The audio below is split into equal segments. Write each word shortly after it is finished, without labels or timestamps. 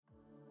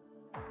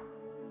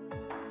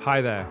Hi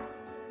there.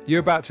 You're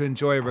about to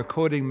enjoy a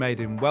recording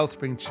made in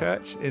Wellspring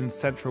Church in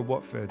central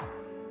Watford.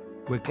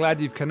 We're glad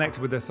you've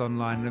connected with us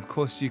online, and of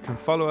course you can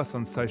follow us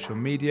on social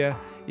media,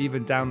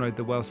 even download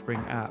the Wellspring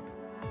app.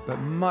 But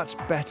much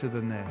better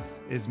than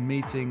this is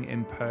meeting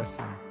in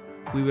person.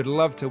 We would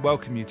love to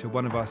welcome you to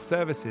one of our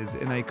services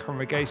in a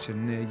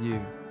congregation near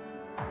you.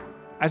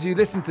 As you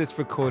listen to this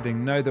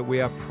recording, know that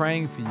we are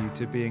praying for you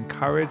to be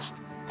encouraged,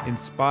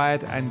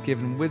 inspired and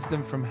given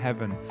wisdom from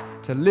heaven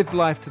to live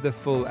life to the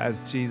full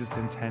as Jesus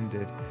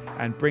intended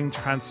and bring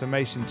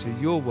transformation to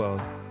your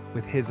world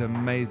with his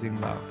amazing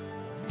love.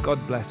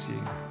 God bless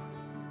you.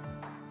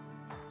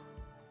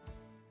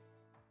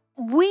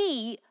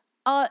 We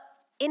are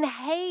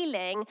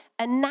inhaling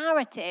a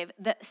narrative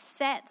that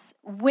sets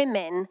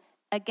women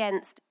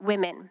against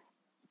women.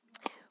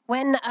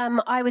 When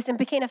I was in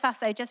Burkina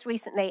Faso just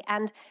recently,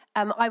 and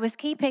I was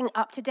keeping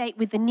up to date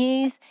with the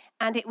news,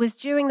 and it was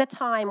during the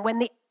time when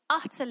the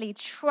utterly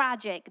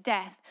tragic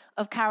death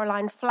of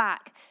Caroline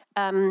Flack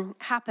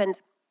happened.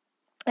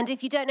 And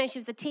if you don't know, she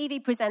was a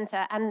TV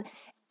presenter, and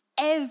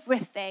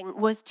everything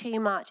was too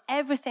much.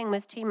 Everything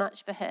was too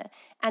much for her.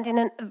 And in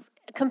a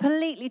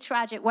completely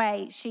tragic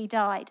way, she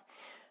died.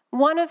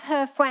 One of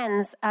her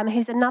friends,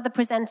 who's another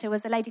presenter,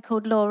 was a lady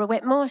called Laura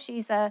Whitmore.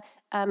 She's a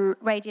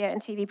radio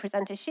and TV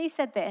presenter. She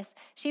said this.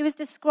 She was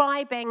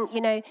describing,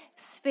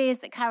 spheres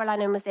that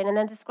Caroline was in, and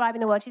then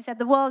describing the world. She said,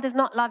 the world is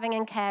not loving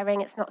and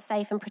caring. It's not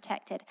safe and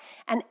protected.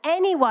 And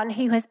anyone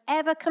who has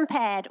ever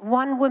compared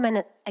one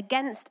woman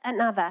against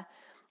another,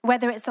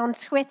 whether it's on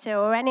Twitter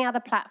or any other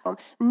platform,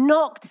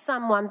 knocked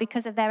someone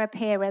because of their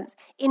appearance,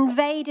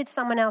 invaded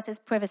someone else's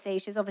privacy,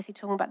 she was obviously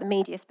talking about the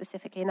media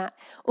specifically in that,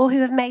 or who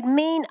have made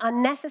mean,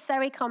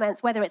 unnecessary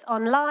comments, whether it's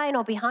online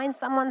or behind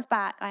someone's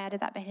back, I added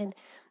that bit in,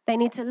 they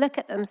need to look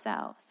at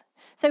themselves.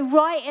 So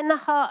right in the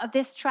heart of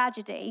this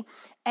tragedy,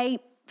 a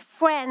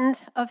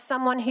friend of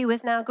someone who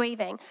was now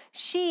grieving,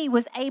 she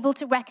was able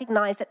to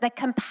recognize that the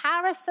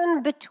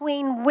comparison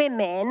between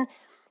women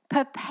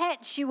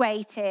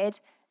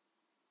perpetuated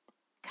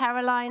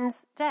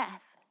Caroline's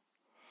death.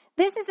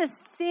 This is a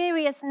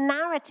serious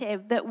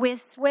narrative that we're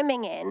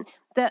swimming in,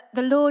 that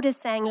the Lord is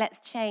saying,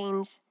 let's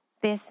change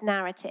this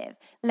narrative.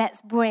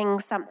 Let's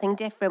bring something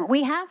different.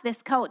 We have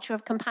this culture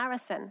of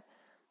comparison.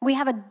 We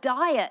have a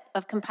diet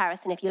of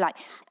comparison, if you like.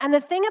 And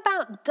the thing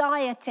about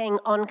dieting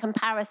on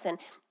comparison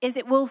is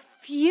it will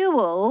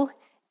fuel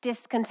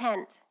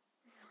discontent.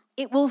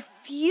 It will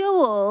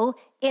fuel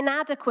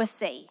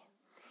inadequacy.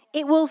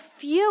 It will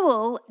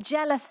fuel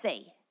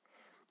jealousy.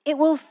 It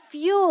will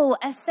fuel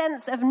a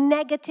sense of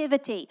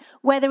negativity,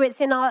 whether it's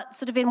in our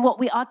in what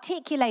we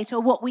articulate or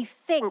what we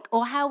think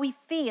or how we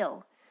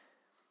feel.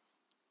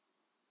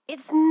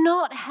 It's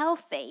not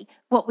healthy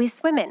what we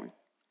swim in.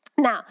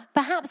 Now,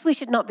 perhaps we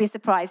should not be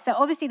surprised. So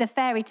obviously the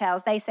fairy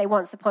tales, they say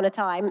once upon a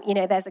time,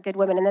 there's a good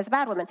woman and there's a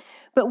bad woman.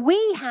 But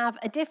we have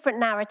a different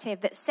narrative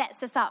that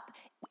sets us up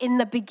in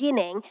the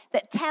beginning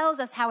that tells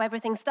us how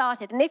everything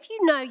started. And if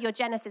you know your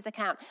Genesis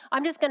account,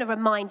 I'm just going to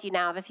remind you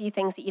now of a few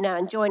things that you know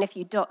and join a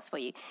few dots for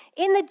you.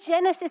 In the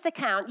Genesis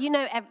account, you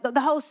know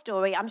the whole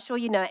story. I'm sure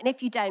you know it. And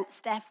if you don't,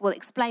 Steph will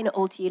explain it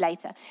all to you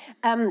later.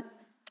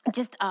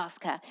 Just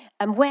ask her,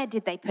 where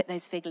did they put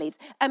those fig leaves?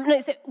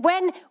 So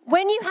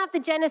when you have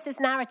the Genesis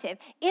narrative,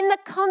 in the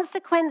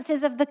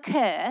consequences of the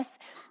curse,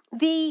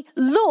 the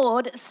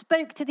Lord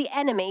spoke to the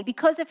enemy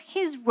because of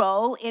his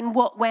role in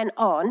what went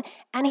on.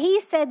 And he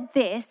said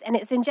this, and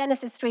it's in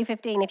Genesis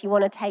 3:15 if you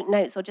want to take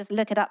notes or just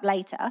look it up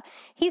later.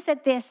 He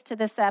said this to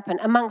the serpent,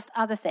 amongst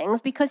other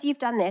things, because you've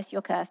done this,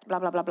 you're cursed, blah,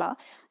 blah, blah, blah.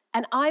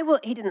 And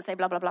he didn't say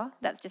blah, blah, blah,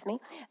 that's just me.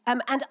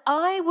 And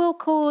I will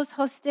cause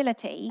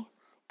hostility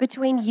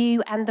between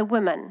you and the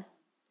woman,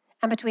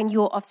 and between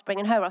your offspring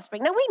and her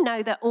offspring. Now, we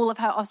know that all of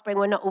her offspring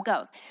were not all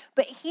girls.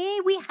 But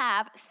here we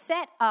have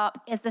set up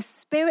as the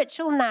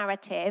spiritual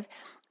narrative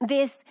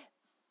this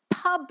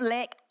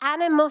public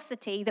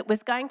animosity that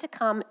was going to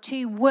come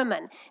to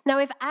women. Now,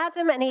 if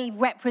Adam and Eve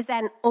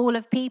represent all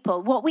of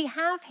people, what we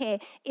have here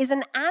is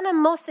an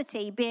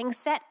animosity being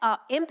set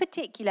up, in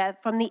particular,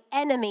 from the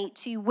enemy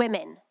to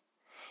women.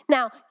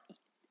 Now,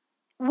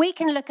 we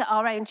can look at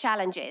our own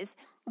challenges,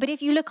 but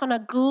if you look on a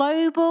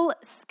global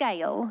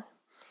scale,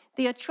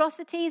 the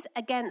atrocities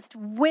against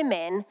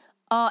women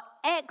are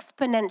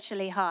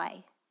exponentially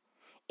high.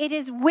 It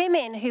is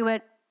women who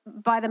are,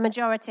 by the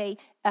majority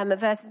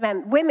versus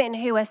men, women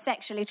who are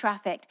sexually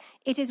trafficked.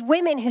 It is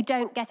women who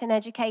don't get an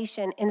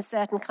education in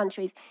certain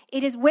countries.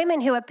 It is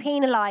women who are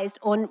penalized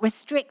or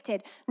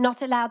restricted,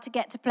 not allowed to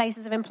get to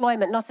places of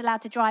employment, not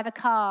allowed to drive a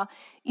car.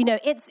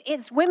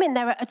 It's women.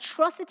 There are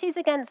atrocities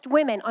against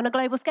women on a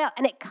global scale.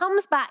 And it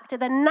comes back to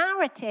the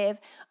narrative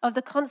of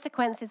the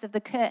consequences of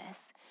the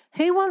curse.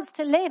 Who wants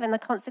to live in the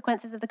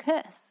consequences of the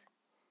curse?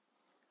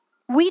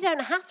 We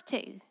don't have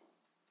to.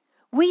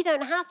 We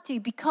don't have to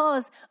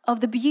because of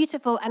the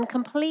beautiful and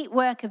complete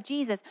work of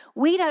Jesus.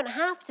 We don't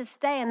have to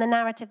stay in the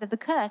narrative of the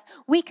curse.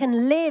 We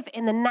can live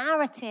in the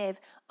narrative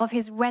of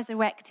his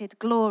resurrected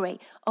glory,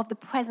 of the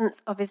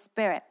presence of his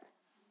Spirit.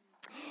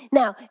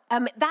 Now,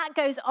 that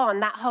goes on,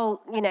 that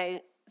whole,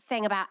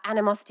 thing about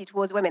animosity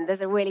towards women.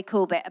 There's a really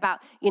cool bit about,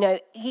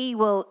 he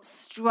will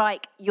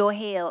strike your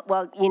heel.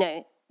 Well,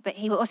 but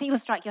he will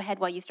strike your head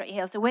while you strike your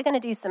heel. So we're going to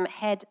do some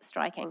head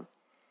striking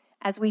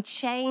as we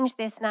change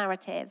this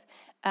narrative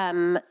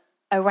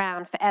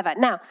around forever.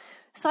 Now,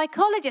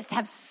 psychologists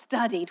have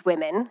studied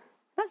women.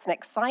 That's an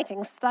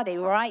exciting study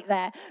right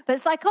there.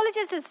 But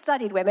psychologists have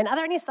studied women. Are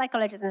there any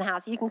psychologists in the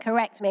house? You can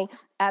correct me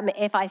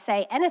if I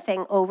say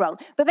anything all wrong.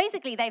 But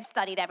basically, they've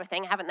studied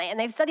everything, haven't they? And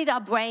they've studied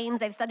our brains.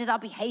 They've studied our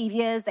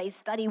behaviors. They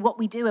study what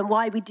we do and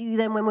why we do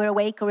them when we're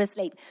awake or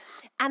asleep.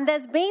 And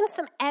there's been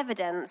some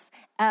evidence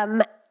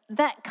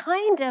that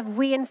kind of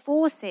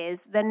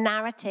reinforces the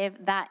narrative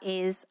that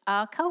is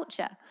our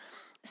culture.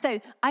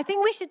 So I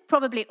think we should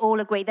probably all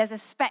agree there's a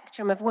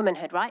spectrum of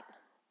womanhood, right?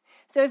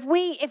 So if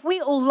we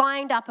all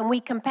lined up and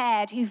we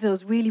compared who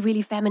feels really,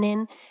 really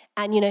feminine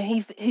and,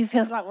 who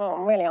feels like, well,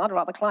 really, I'd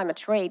rather climb a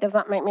tree. Does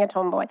that make me a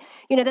tomboy?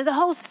 There's a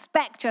whole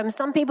spectrum.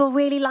 Some people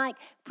really like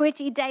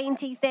pretty,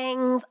 dainty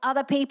things.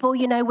 Other people,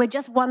 we're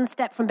just one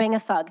step from being a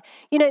thug.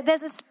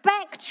 There's a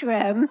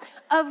spectrum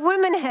of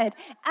womanhood.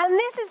 And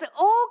this is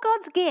all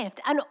God's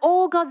gift and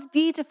all God's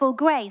beautiful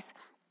grace.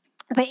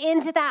 But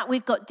into that,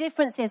 we've got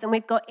differences and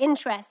we've got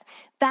interests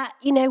that,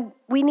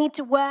 we need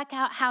to work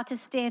out how to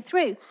steer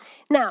through.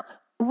 Now,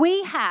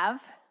 we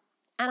have,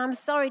 and I'm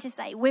sorry to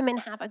say, women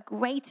have a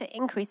greater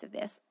increase of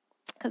this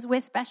because we're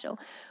special.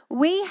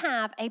 We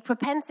have a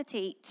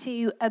propensity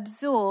to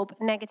absorb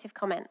negative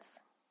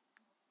comments.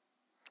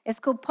 It's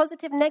called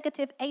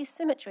positive-negative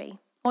asymmetry,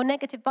 or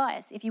negative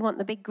bias, if you want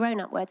the big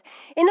grown-up words.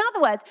 In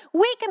other words,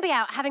 we can be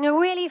out having a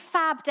really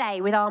fab day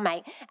with our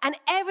mate, and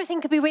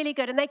everything could be really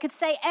good, and they could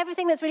say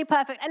everything that's really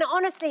perfect. And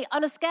honestly,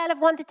 on a scale of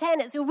 1 to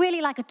 10, it's really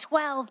like a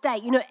 12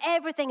 day.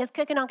 Everything is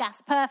cooking on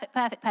gas, perfect,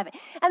 perfect, perfect.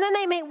 And then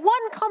they make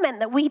one comment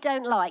that we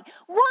don't like,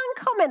 one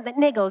comment that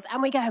niggles,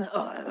 and we go,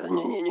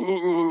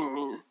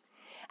 oh.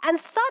 And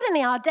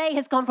suddenly our day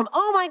has gone from,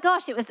 oh my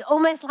gosh, it was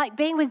almost like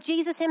being with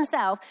Jesus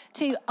himself,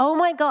 to, oh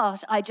my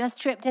gosh, I just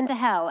tripped into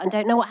hell and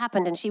don't know what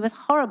happened, and she was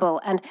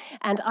horrible, and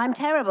I'm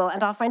terrible,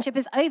 and our friendship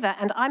is over,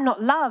 and I'm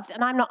not loved,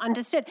 and I'm not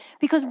understood.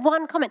 Because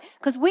one comment,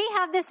 because we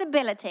have this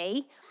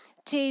ability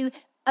to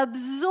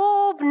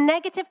absorb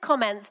negative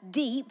comments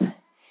deep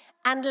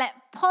and let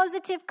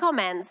positive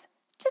comments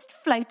just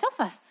float off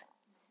us.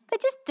 They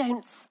just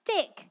don't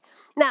stick.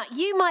 Now,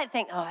 you might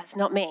think, oh, that's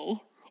not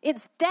me.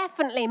 It's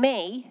definitely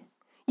me.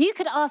 You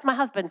could ask my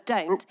husband,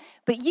 don't,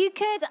 but you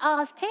could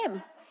ask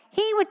Tim.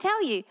 He would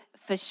tell you,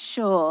 for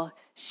sure,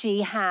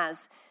 she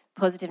has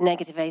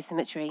positive-negative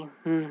asymmetry.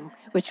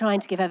 We're trying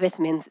to give her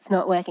vitamins. It's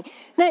not working.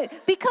 No,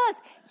 because,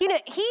 he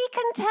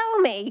can tell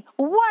me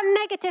one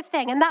negative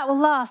thing, and that will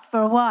last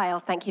for a while,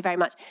 thank you very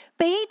much.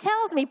 But he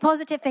tells me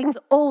positive things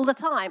all the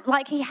time,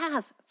 like he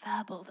has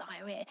verbal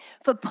diarrhea.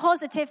 For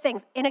positive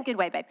things, in a good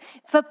way, babe.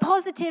 For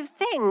positive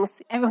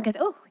things, everyone goes,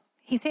 oh,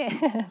 he's here.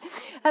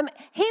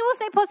 He will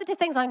say positive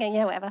things. I'm going,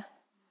 yeah, whatever.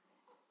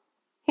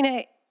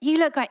 You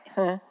look great.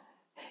 Everything.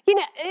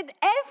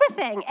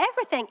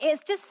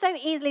 It's just so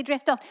easily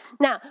drift off.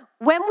 Now,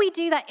 when we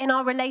do that in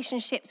our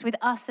relationships with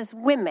us as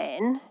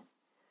women,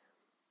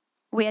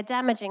 we are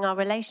damaging our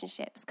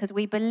relationships because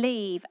we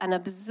believe and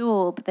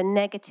absorb the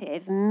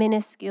negative,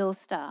 minuscule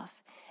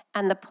stuff,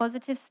 and the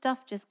positive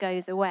stuff just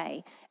goes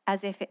away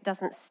as if it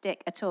doesn't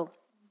stick at all.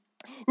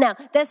 Now,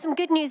 there's some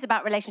good news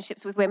about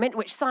relationships with women,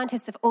 which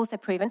scientists have also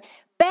proven.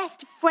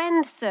 Best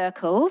friend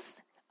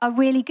circles are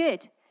really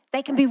good.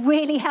 They can be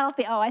really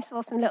healthy. Oh, I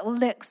saw some little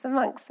looks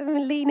amongst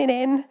them leaning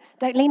in.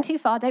 Don't lean too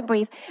far, don't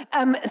breathe.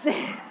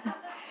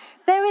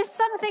 There is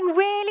something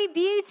really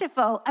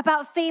beautiful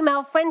about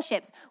female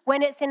friendships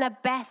when it's in a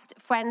best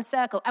friend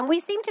circle. And we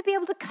seem to be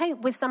able to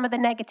cope with some of the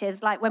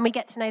negatives, like when we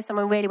get to know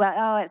someone really well,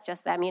 oh, it's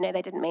just them,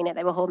 they didn't mean it,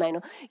 they were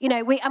hormonal.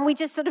 We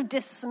just sort of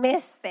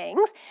dismiss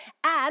things.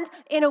 And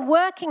in a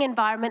working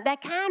environment, there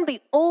can be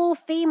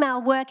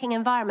all-female working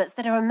environments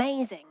that are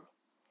amazing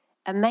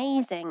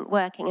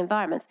working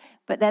environments.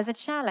 But there's a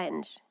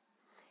challenge.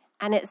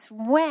 And it's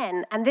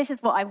when, and this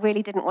is what I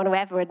really didn't want to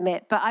ever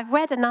admit, but I've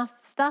read enough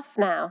stuff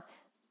now.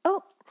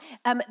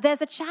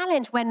 There's a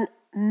challenge when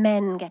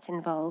men get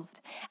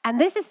involved. And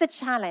this is the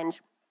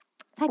challenge.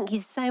 Thank you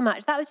so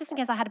much. That was just in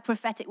case I had a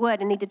prophetic word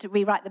and needed to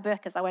rewrite the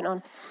book as I went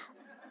on.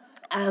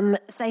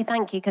 Say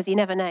thank you, because you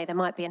never know. There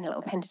might be a little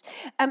appendage.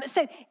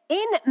 So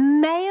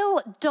in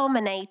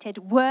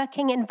male-dominated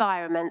working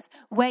environments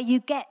where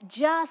you get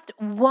just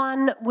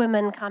one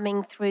woman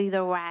coming through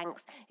the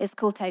ranks, it's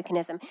called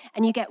tokenism.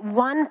 And you get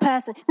one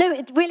person. No,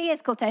 it really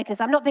is called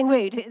tokenism. I'm not being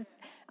rude.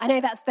 I know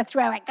that's the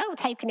throwback. Oh,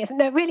 tokenism.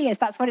 No, it really is.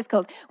 That's what it's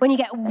called. When you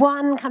get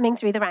one coming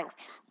through the ranks.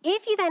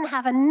 If you then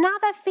have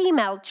another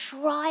female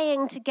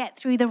trying to get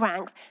through the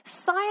ranks,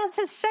 science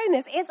has shown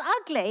this. It's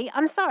ugly.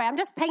 I'm sorry. I'm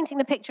just painting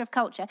the picture of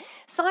culture.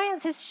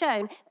 Science has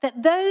shown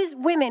that those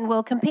women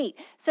will compete.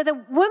 So the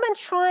woman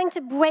trying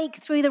to break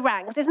through the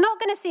ranks is not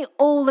going to see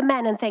all the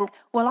men and think,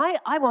 well,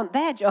 I want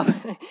their job.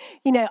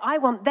 I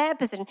want their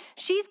position.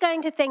 She's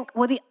going to think,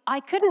 well, I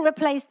couldn't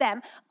replace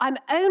them. I'm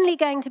only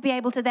going to be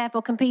able to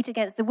therefore compete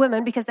against the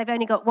woman because because they've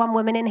only got one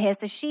woman in here,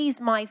 so she's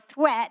my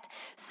threat,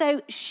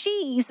 so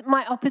she's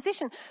my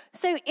opposition.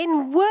 So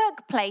in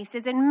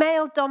workplaces, in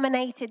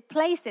male-dominated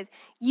places,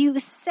 you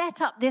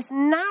set up this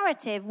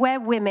narrative where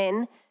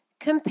women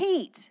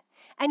compete.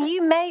 And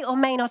you may or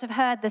may not have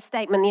heard the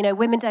statement,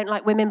 women don't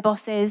like women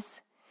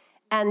bosses,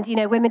 and,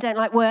 women don't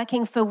like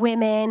working for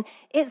women.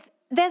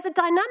 There's a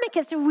dynamic,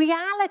 it's a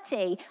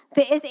reality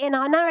that is in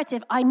our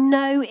narrative. I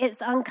know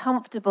it's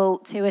uncomfortable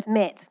to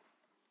admit.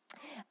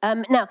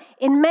 Now,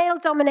 in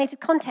male-dominated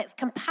contexts,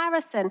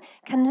 comparison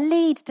can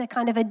lead to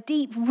kind of a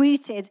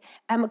deep-rooted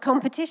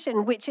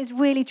competition, which is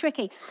really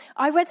tricky.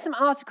 I read some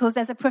articles.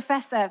 There's a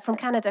professor from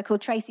Canada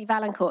called Tracy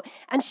Valancourt,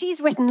 and she's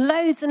written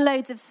loads and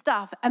loads of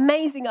stuff,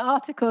 amazing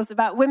articles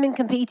about women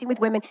competing with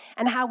women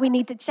and how we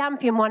need to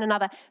champion one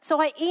another.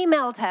 So I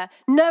emailed her,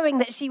 knowing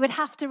that she would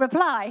have to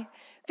reply,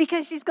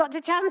 because she's got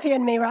to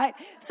champion me, right?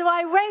 So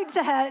I wrote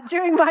to her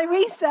during my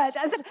research.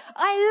 I said,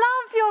 I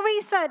love your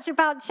research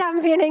about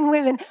championing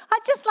women.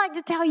 I'd just like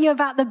to tell you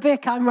about the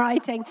book I'm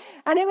writing.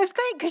 And it was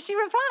great because she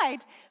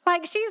replied.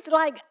 She's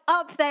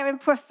up there in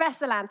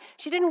Professor Land.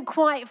 She didn't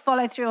quite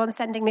follow through on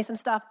sending me some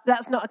stuff.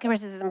 That's not a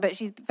criticism, but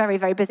she's very,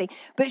 very busy.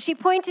 But she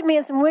pointed me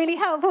in some really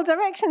helpful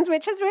directions,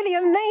 which was really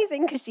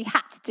amazing because she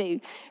had to,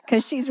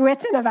 because she's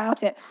written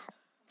about it.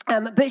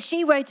 But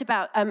she wrote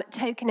about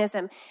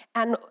tokenism,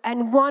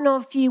 and one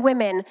or few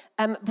women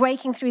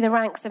breaking through the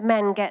ranks of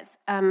men gets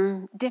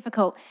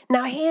difficult.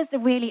 Now, here's the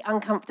really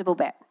uncomfortable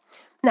bit.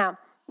 Now,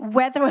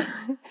 whether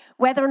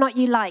or not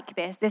you like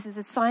this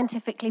is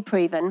scientifically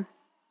proven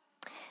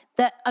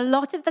that a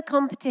lot of the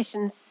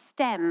competition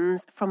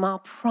stems from our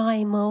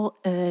primal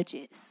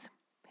urges.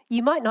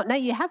 You might not know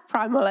you have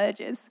primal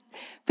urges,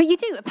 but you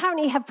do.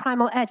 Apparently, you have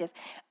primal urges.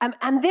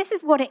 And this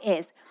is what it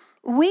is.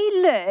 We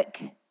look,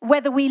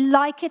 whether we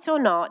like it or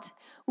not,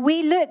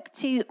 we look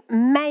to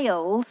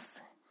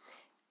males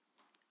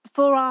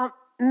for our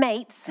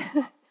mates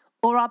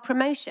or our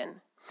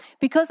promotion.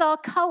 Because our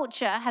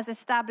culture has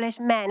established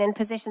men in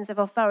positions of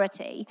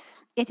authority,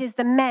 it is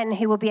the men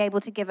who will be able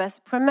to give us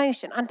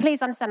promotion. And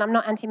please understand, I'm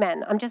not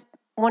anti-men. I just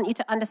want you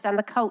to understand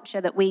the culture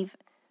that we've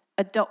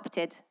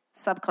adopted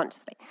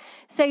subconsciously.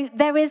 So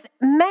there is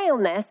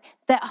maleness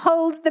that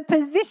holds the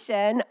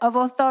position of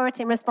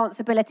authority and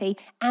responsibility,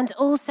 and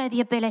also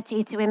the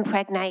ability to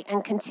impregnate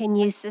and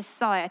continue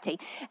society.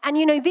 And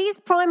these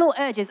primal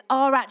urges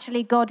are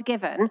actually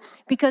God-given,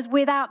 because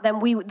without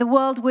them, the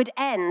world would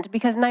end,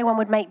 because no one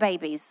would make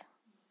babies.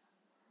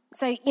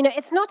 So,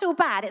 it's not all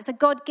bad. It's a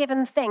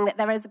God-given thing that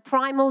there is a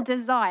primal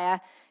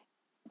desire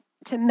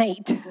to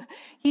mate.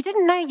 You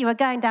didn't know you were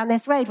going down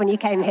this road when you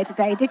came here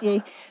today, did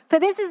you? But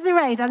this is the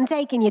road I'm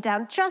taking you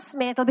down. Trust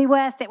me, it'll be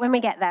worth it when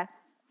we get there.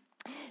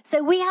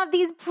 So we have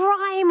these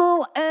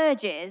primal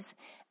urges,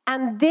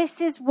 and this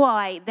is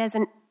why there's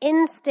an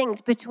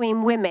instinct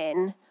between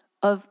women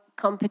of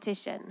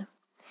competition.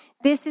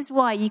 This is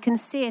why you can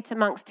see it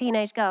amongst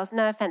teenage girls.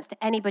 No offense to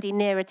anybody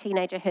nearer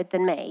teenagerhood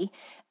than me.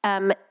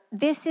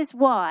 This is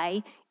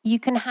why you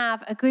can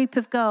have a group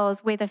of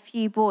girls with a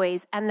few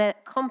boys and the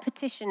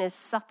competition is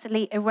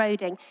subtly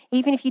eroding.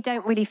 Even if you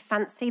don't really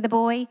fancy the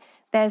boy,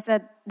 there's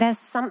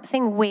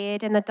something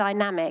weird in the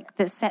dynamic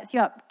that sets you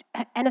up.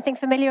 Anything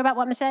familiar about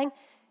what I'm saying?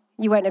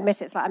 You won't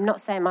admit it. It's I'm not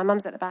saying, my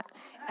mum's at the back.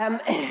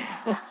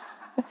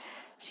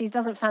 She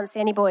doesn't fancy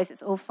any boys.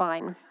 It's all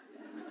fine.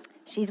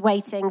 She's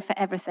waiting for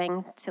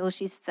everything till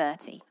she's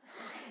 30.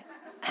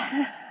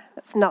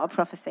 That's not a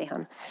prophecy,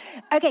 hon.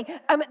 Okay,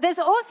 there's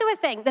also a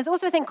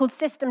thing called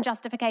system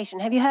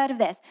justification. Have you heard of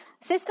this?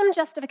 System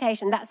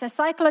justification, that's a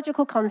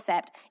psychological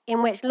concept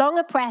in which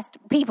long-oppressed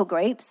people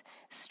groups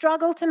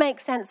struggle to make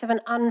sense of an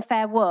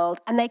unfair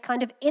world, and they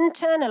kind of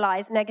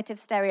internalize negative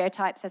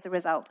stereotypes as a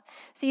result.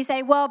 So you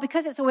say, well,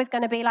 because it's always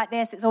going to be like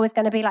this, it's always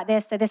going to be like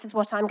this, so this is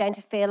what I'm going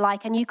to feel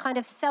like, and you kind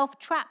of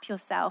self-trap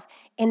yourself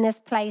in this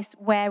place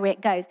where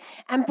it goes.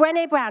 And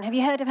Brené Brown, have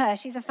you heard of her?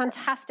 She's a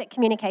fantastic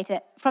communicator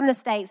from the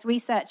States,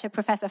 researcher,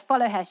 professor.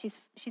 Follow her.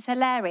 She's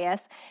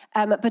hilarious,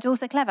 but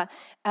also clever.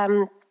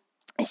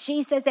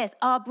 She says this: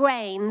 our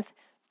brains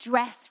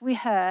dress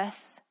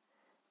rehearse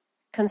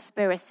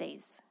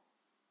conspiracies.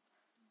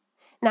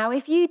 Now,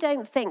 if you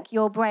don't think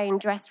your brain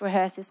dress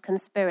rehearses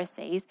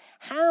conspiracies,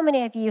 how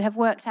many of you have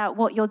worked out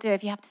what you'll do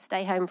if you have to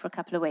stay home for a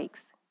couple of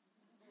weeks?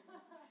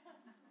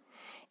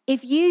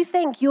 If you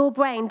think your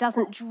brain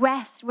doesn't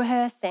dress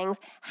rehearse things,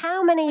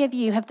 how many of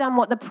you have done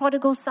what the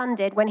prodigal son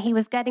did when he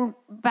was getting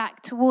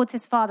back towards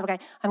his father, going,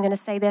 I'm going to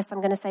say this,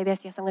 I'm going to say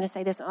this, yes, I'm going to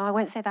say this, oh, I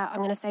won't say that, I'm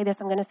going to say this,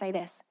 I'm going to say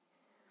this.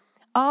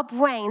 Our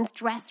brains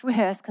dress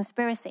rehearse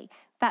conspiracy.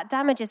 That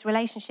damages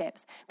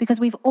relationships because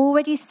we've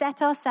already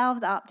set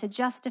ourselves up to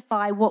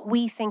justify what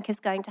we think is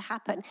going to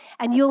happen.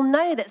 And you'll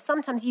know that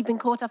sometimes you've been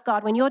caught off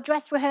guard when you're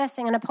dress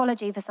rehearsing an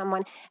apology for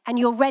someone and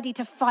you're ready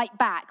to fight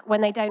back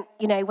when they don't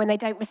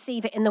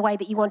receive it in the way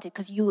that you wanted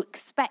because you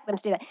expect them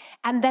to do that.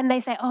 And then they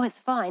say, oh, it's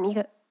fine. And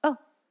you go,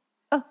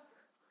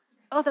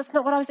 oh, that's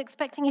not what I was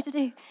expecting you to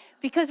do,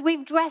 because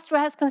we've dress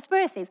rehearsed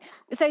conspiracies.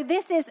 So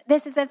this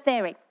is a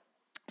theory.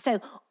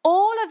 So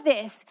all of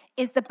this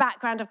is the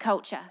background of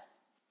culture.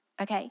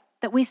 Okay,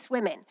 that we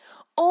swim in.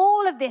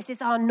 All of this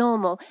is our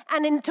normal.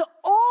 And into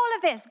all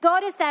of this,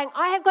 God is saying,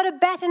 I have got a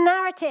better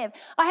narrative.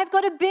 I have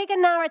got a bigger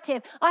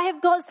narrative. I have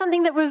got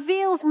something that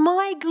reveals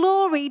my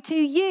glory to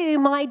you,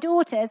 my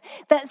daughters,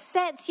 that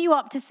sets you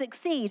up to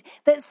succeed,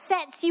 that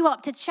sets you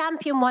up to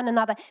champion one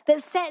another,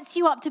 that sets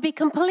you up to be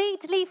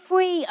completely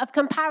free of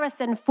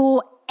comparison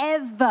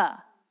forever.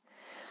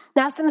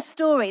 Now, some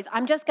stories.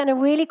 I'm just going to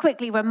really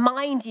quickly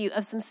remind you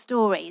of some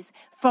stories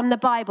from the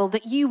Bible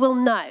that you will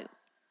know.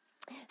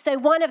 So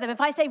one of them, if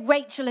I say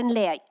Rachel and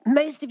Leah,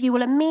 most of you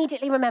will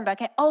immediately remember,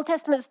 okay, Old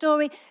Testament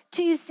story,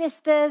 2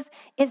 sisters.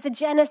 It's the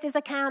Genesis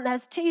account.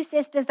 There's 2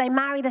 sisters. They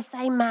marry the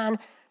same man.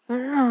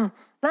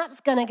 That's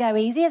going to go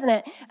easy, isn't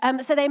it?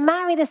 So they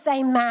marry the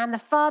same man. The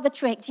father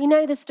tricked. You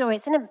know the story.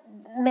 It's in the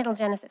middle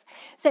Genesis.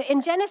 So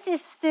in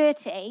Genesis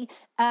 30,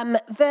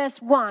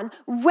 verse 1,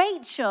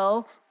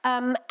 Rachel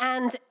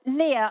and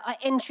Leah are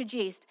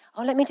introduced.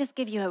 Oh, let me just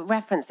give you a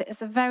reference.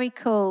 It's a very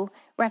cool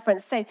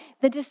reference. So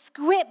the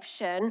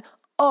description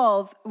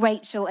of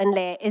Rachel and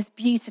Leah is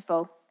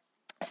beautiful.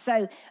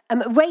 So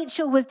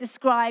Rachel was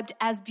described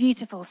as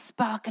beautiful,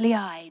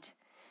 sparkly-eyed,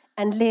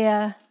 and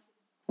Leah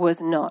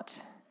was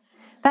not.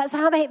 That's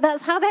how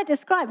they're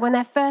described when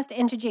they're first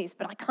introduced.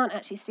 But I can't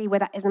actually see where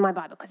that is in my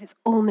Bible because it's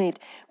all moved.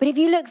 But if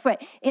you look for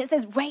it, it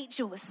says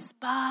Rachel was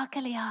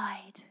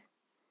sparkly-eyed.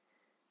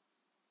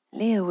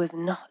 Leah was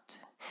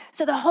not.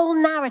 So the whole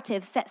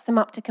narrative sets them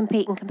up to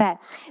compete and compare.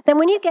 Then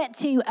when you get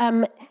to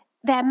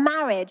their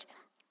marriage,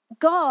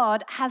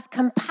 God has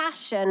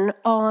compassion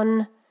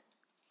on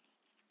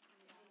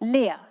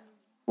Leah.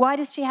 Why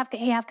does he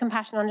have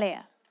compassion on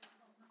Leah?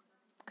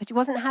 Because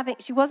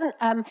she wasn't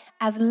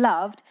as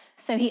loved,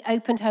 so he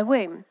opened her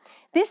womb.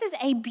 This is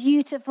a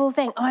beautiful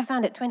thing. Oh, I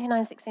found it,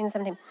 29, 16,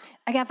 17.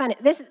 Okay, I found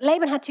it.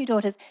 Laban had 2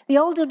 daughters. The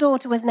older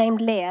daughter was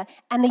named Leah,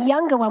 and the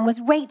younger one was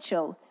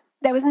Rachel.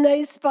 There was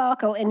no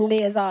sparkle in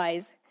Leah's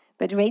eyes,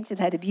 but Rachel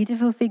had a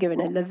beautiful figure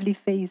and a lovely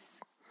face.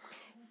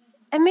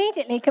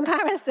 Immediately,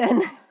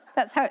 comparison.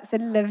 That's how it's a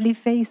lovely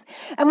face.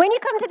 And when you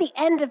come to the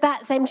end of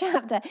that same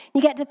chapter,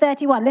 you get to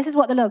 31. This is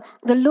what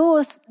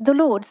the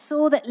Lord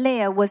saw that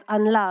Leah was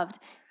unloved.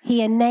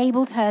 He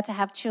enabled her to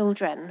have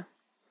children.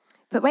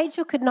 But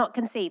Rachel could not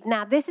conceive.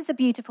 Now, this is a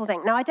beautiful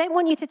thing. Now, I don't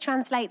want you to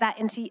translate that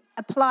into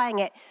applying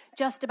it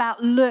just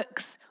about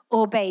looks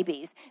or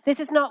babies. This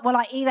is not, well,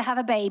 I either have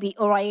a baby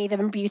or I either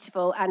am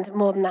beautiful, and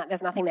more than that,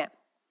 there's nothing there.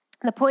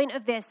 The point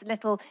of this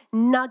little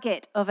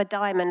nugget of a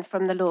diamond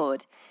from the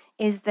Lord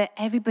is that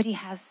everybody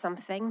has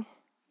something.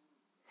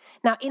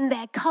 Now, in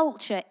their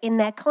culture, in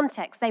their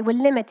context, they were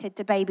limited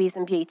to babies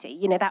and beauty.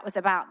 You know, that was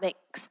about the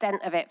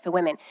extent of it for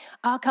women.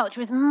 Our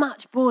culture is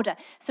much broader.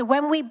 So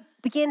when we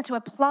begin to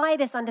apply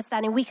this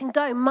understanding, we can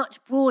go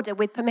much broader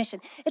with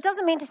permission. It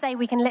doesn't mean to say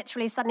we can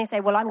literally suddenly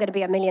say, well, I'm going to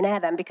be a millionaire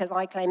then because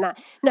I claim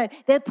that. No,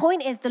 the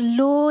point is the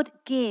Lord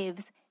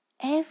gives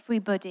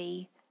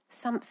everybody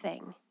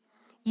something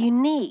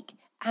unique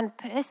and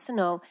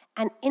personal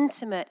and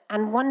intimate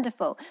and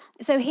wonderful.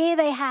 So here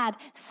they had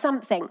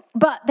something,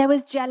 but there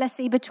was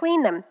jealousy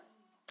between them.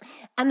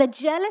 And the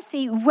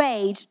jealousy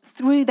raged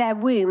through their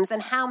wombs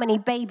and how many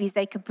babies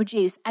they could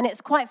produce. And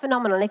it's quite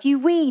phenomenal. If you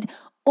read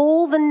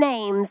all the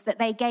names that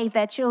they gave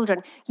their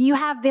children, you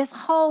have this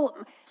whole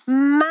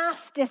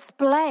mass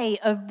display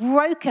of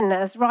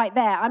brokenness right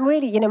there. I'm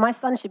really, my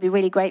son should be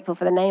really grateful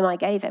for the name I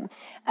gave him.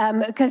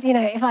 Because,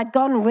 if I'd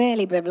gone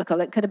really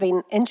biblical, it could have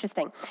been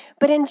interesting.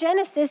 But in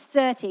Genesis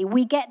 30,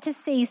 we get to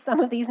see some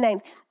of these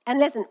names. And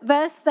listen,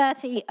 verse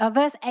 8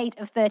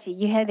 of 30,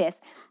 you hear this.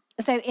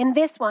 So in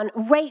this one,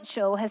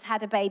 Rachel has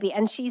had a baby,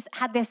 and she's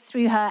had this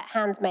through her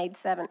handmaid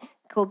servant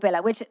called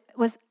Bilhah, which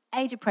was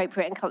age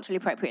appropriate and culturally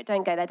appropriate.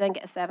 Don't go there. Don't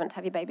get a servant to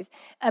have your babies.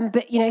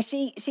 But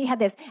she had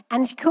this,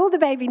 and she called the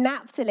baby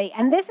Naphtali.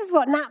 And this is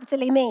what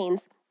Naphtali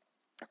means: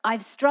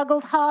 I've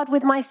struggled hard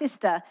with my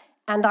sister,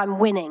 and I'm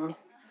winning.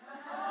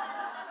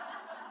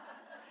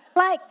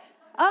 Like,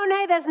 oh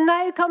no, there's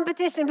no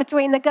competition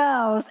between the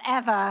girls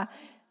ever.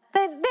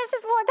 This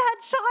is what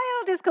her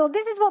child is called.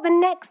 This is what the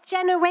next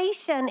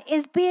generation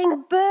is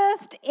being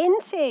birthed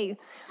into.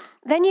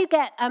 Then you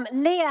get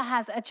Leah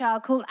has a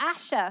child called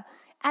Asher.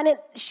 And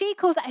she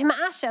calls him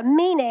Asher,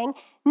 meaning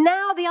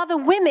now the other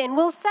women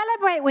will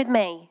celebrate with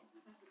me.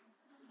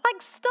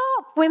 Like,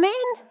 stop, women.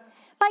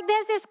 Like,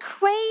 there's this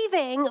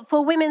craving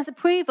for women's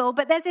approval,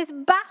 but there's this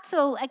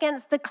battle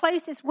against the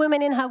closest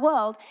woman in her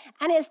world,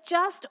 and it's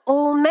just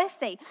all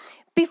messy.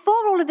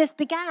 Before all of this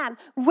began,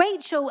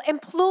 Rachel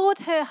implored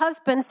her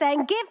husband,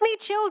 saying, give me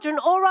children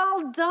or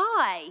I'll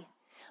die.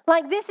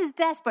 Like, this is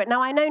desperate.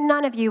 Now, I know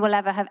none of you will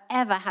ever have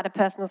had a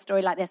personal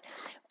story like this,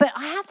 but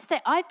I have to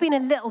say, I've been a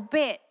little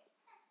bit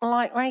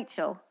like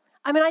Rachel.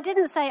 I mean, I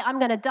didn't say I'm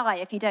going to die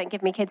if you don't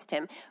give me kids,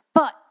 Tim,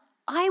 but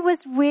I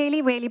was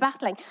really, really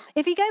battling.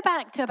 If you go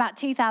back to about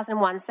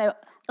 2001, so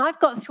I've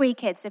got 3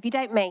 kids. So if you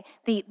don't me,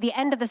 the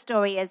end of the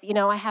story is,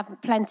 I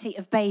have plenty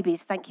of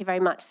babies. Thank you very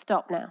much.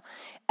 Stop now.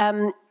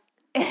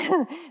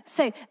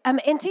 So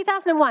in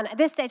 2001, at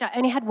this stage, I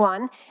only had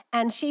one,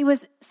 and she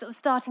was sort of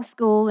starting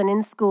school and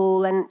in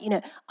school, and,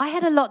 I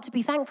had a lot to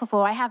be thankful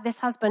for. I have this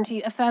husband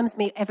who affirms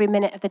me every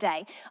minute of the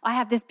day. I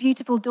have this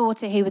beautiful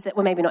daughter who was,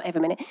 well, maybe not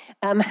every minute,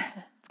 let's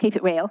keep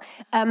it real,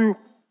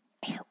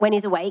 when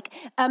he's awake.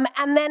 And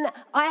then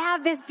I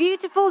have this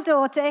beautiful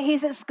daughter,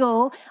 he's at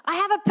school. I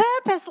have a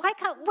purpose,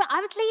 I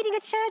was leading a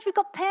church, we've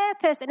got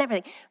purpose and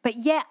everything. But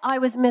yet I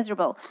was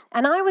miserable.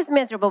 And I was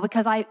miserable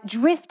because I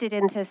drifted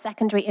into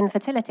secondary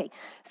infertility.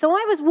 So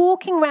I was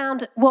walking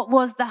around what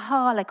was the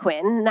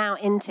Harlequin, now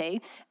into,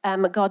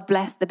 God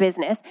bless the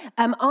business.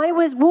 I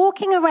was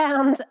walking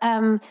around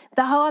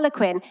the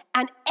Harlequin,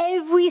 and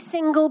every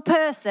single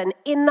person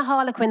in the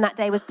Harlequin that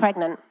day was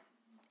pregnant.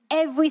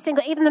 Every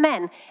single, even the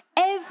men,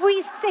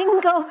 every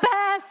single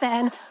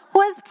person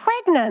was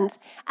pregnant.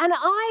 And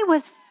I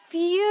was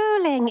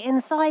fueling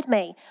inside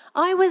me.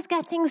 I was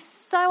getting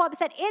so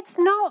upset. It's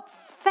not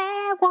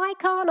fair. Why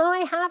can't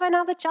I have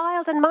another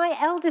child? And my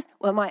eldest,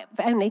 well, my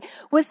only,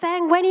 was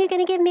saying, when are you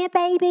going to give me a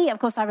baby? Of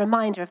course, I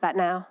remind her of that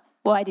now.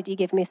 Why did you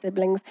give me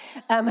siblings?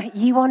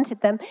 You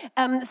wanted them.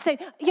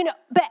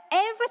 But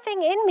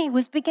everything in me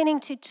was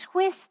beginning to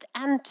twist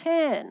and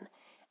turn.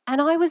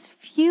 And I was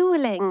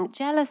fueling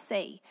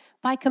jealousy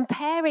by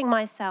comparing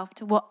myself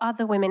to what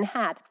other women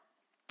had.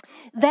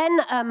 Then,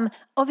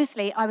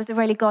 obviously, I was a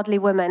really godly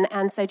woman,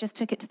 and so just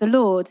took it to the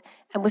Lord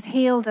and was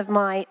healed of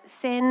my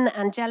sin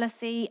and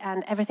jealousy,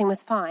 and everything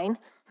was fine.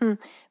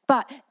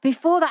 But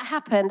before that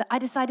happened, I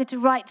decided to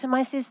write to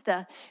my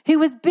sister, who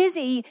was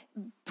busy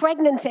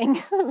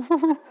pregnanting,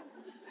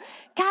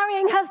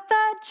 carrying her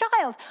third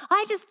child.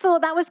 I just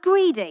thought that was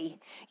greedy.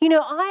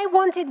 I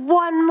wanted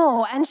one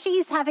more, and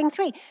she's having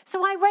 3.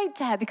 So I wrote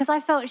to her because I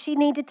felt she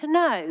needed to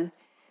know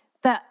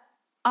that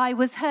I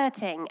was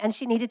hurting and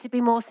she needed to be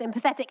more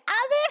sympathetic,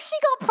 as if she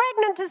got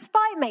pregnant to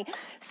spite me.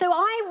 So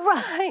I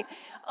write,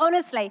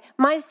 honestly,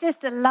 my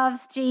sister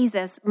loves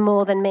Jesus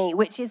more than me,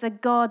 which is a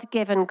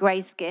God-given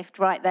grace gift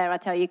right there, I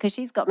tell you, because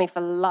she's got me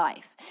for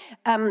life.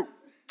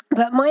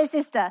 But my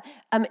sister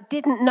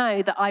didn't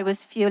know that I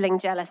was fueling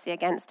jealousy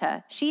against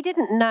her. She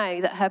didn't know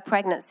that her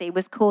pregnancy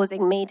was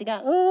causing me to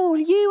go, oh,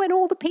 you and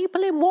all the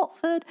people in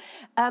Watford.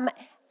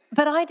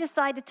 But I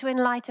decided to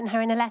enlighten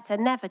her in a letter.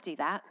 Never do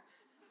that.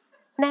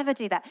 Never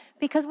do that.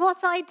 Because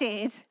what I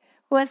did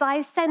was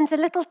I sent a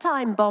little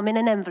time bomb in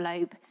an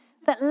envelope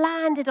that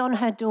landed on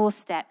her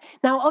doorstep.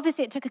 Now,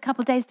 obviously, it took a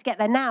couple of days to get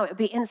there. Now, it would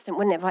be instant,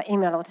 wouldn't it, by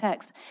email or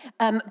text?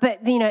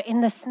 But,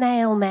 in the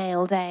snail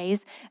mail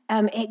days,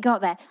 it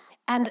got there.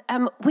 And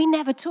we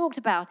never talked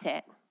about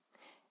it.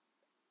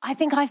 I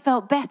think I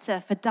felt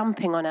better for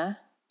dumping on her,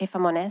 if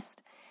I'm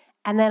honest.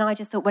 And then I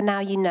just thought, well, now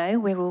you know,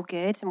 we're all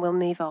good and we'll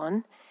move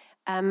on.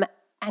 And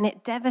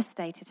it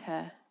devastated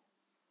her.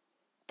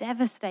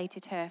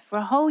 For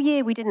a whole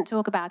year, we didn't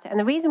talk about it. And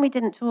the reason we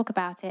didn't talk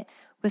about it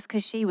was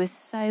because she was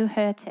so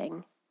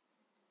hurting.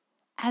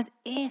 As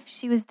if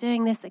she was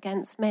doing this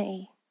against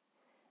me.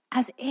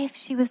 As if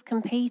she was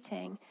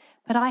competing.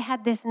 But I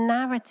had this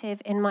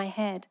narrative in my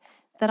head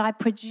that I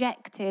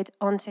projected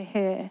onto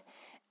her.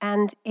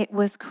 And it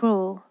was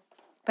cruel.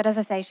 But as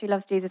I say, she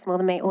loves Jesus more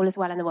than me. All is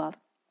well in the world.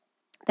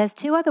 There's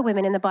 2 other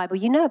women in the Bible,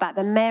 you know about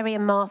them, Mary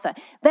and Martha.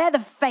 They're the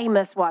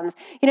famous ones.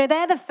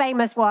 They're the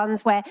famous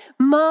ones where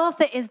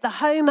Martha is the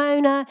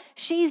homeowner.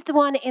 She's the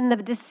one in the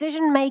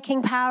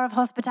decision-making power of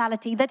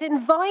hospitality that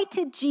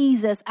invited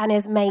Jesus and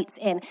his mates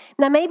in.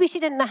 Now, maybe she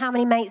didn't know how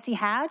many mates he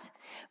had,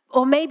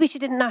 or maybe she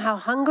didn't know how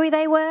hungry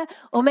they were,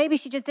 or maybe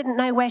she just didn't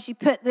know where she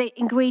put the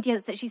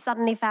ingredients that she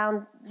suddenly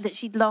found that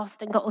she'd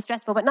lost and got all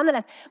stressful. But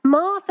nonetheless,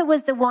 Martha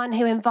was the one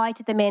who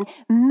invited them in.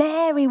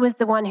 Mary was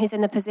the one who's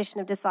in the position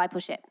of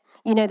discipleship.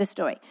 You know the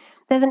story.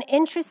 There's an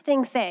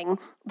interesting thing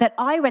that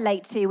I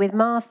relate to with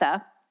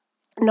Martha,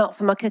 not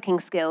for my cooking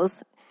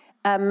skills,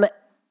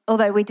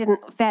 although we don't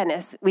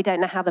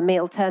know how the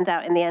meal turned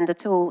out in the end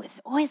at all.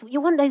 It's always,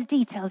 you want those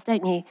details,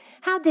 don't you?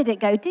 How did it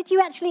go? Did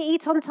you actually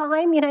eat on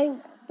time?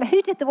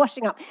 Who did the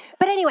washing up?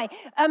 But anyway,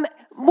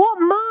 what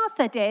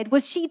Martha did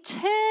was she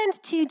turned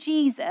to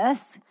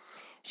Jesus.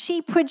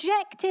 She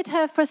projected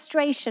her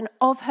frustration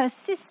of her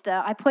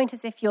sister. I point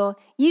as if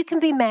you can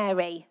be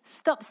Mary.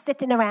 Stop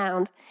sitting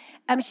around.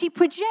 She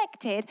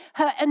projected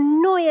her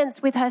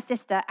annoyance with her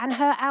sister and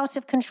her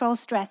out-of-control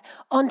stress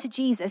onto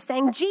Jesus,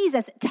 saying,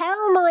 Jesus,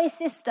 tell my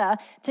sister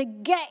to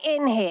get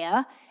in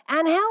here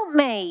and help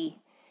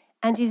me.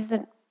 And Jesus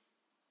said,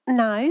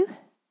 no.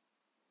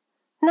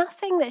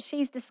 Nothing that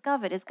she's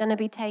discovered is going to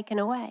be taken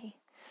away.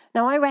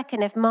 Now, I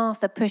reckon if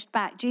Martha pushed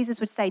back, Jesus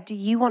would say, do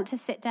you want to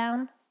sit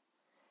down?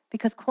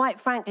 Because quite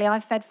frankly,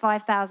 I've fed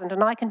 5,000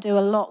 and I can do a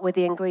lot with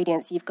the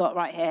ingredients you've got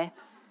right here.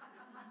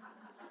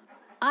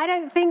 I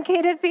don't think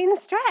he'd have been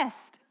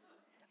stressed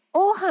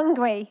or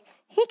hungry.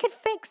 He could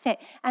fix it.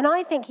 And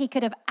I think he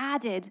could have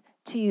added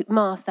to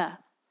Martha.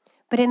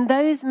 But in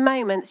those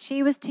moments,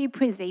 she was too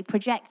busy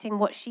projecting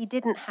what she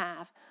didn't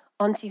have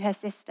onto her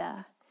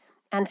sister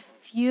and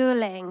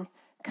fueling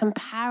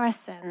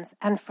comparisons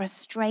and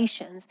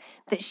frustrations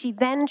that she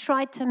then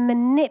tried to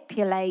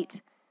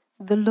manipulate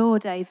the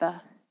Lord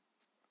over.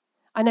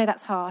 I know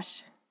that's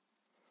harsh.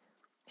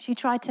 She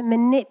tried to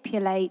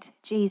manipulate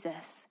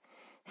Jesus.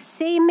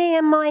 See me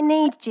and my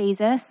need,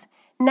 Jesus.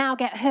 Now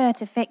get her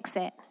to fix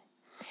it.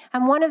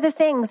 And one of the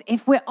things,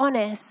 if we're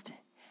honest,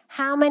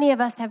 how many of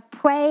us have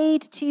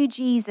prayed to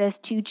Jesus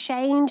to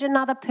change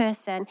another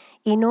person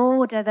in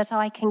order that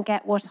I can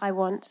get what I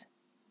want?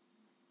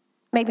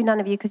 Maybe none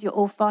of you, because you're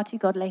all far too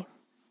godly.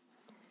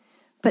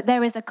 But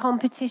there is a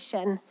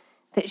competition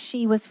that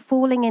she was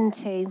falling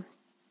into.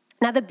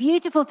 Now, the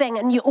beautiful thing,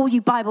 and all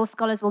you Bible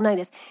scholars will know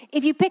this,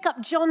 if you pick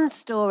up John's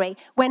story,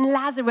 when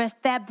Lazarus,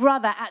 their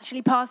brother,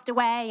 actually passed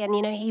away, and,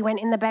 he went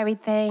in the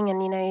buried thing,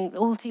 and,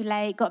 all too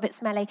late, got a bit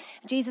smelly,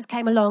 Jesus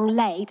came along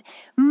late.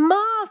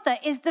 Martha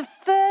is the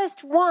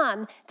first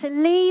one to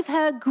leave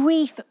her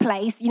grief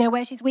place,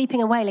 where she's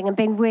weeping and wailing and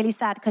being really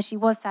sad because she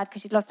was sad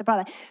because she'd lost her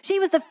brother. She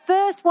was the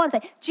first one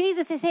to say,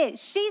 Jesus is here.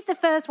 She's the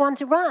first one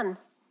to run.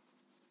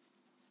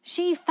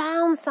 She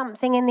found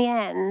something in the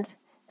end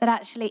that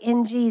actually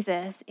in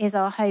Jesus is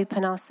our hope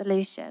and our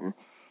solution,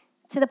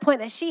 to the point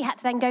that she had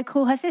to then go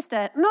call her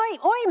sister,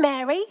 Oi,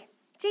 Mary,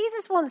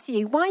 Jesus wants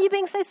you. Why are you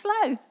being so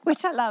slow?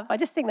 Which I love. I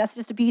just think that's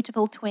just a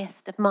beautiful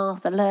twist of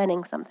Martha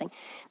learning something.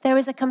 There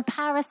is a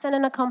comparison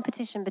and a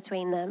competition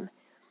between them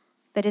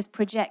that is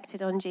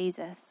projected on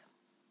Jesus,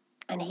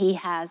 and he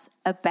has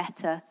a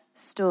better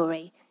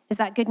story. Is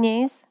that good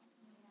news?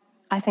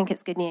 I think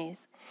it's good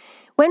news.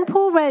 When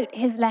Paul wrote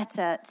his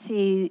letter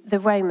to the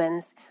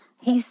Romans,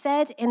 he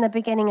said in the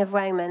beginning of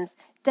Romans,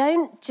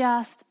 don't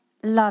just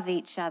love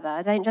each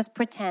other. Don't just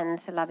pretend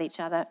to love each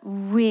other.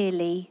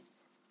 Really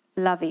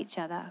love each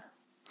other.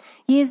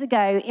 Years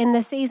ago, in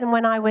the season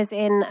when I was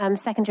in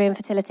secondary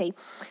infertility,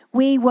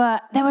 there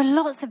were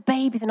lots of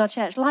babies in our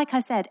church. Like I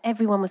said,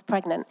 everyone was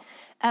pregnant.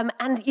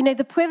 And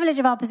the privilege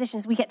of our position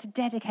is we get to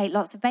dedicate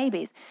lots of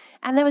babies.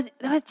 And there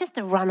was just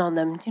a run on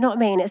them. Do you know what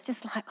I mean? It's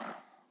just like,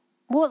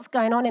 what's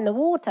going on in the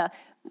water?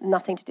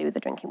 Nothing to do with the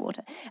drinking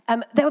water.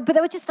 There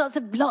were just lots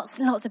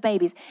and lots of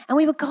babies. And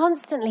we were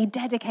constantly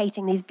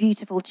dedicating these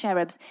beautiful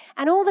cherubs.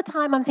 And all the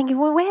time I'm thinking,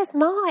 well, where's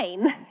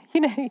mine?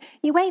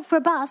 You wait for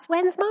a bus,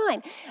 when's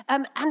mine?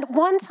 And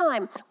one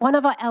time, one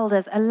of our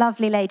elders, a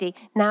lovely lady,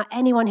 now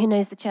anyone who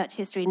knows the church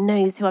history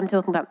knows who I'm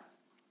talking about.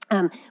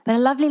 But a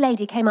lovely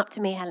lady came up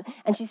to me, Helen,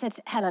 and she said,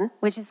 Helen,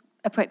 which is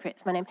appropriate,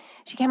 it's my name.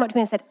 She came up to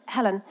me and said,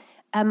 Helen,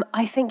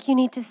 I think you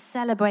need to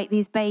celebrate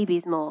these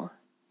babies more.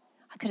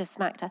 I could have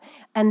smacked her.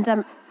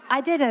 And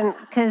I didn't,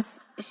 because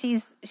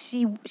she's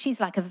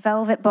like a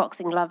velvet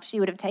boxing glove.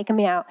 She would have taken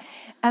me out.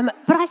 But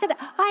I said,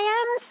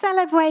 I am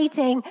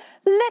celebrating.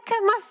 Look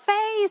at my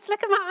face.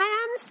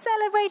 I am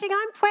celebrating.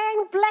 I'm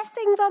praying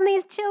blessings on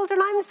these children.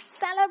 I'm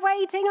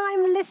celebrating.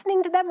 I'm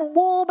listening to them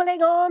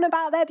warbling on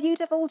about their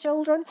beautiful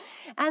children.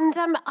 And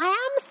I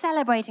am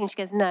celebrating. She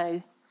goes,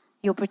 no,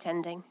 you're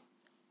pretending.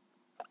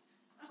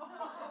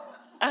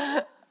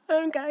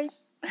 Okay.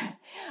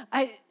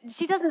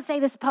 She doesn't say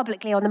this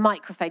publicly on the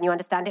microphone, you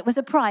understand. It was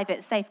a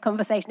private, safe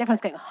conversation. Everyone's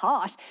going,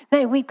 harsh.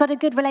 No, we've got a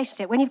good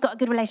relationship. When you've got a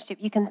good relationship,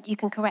 you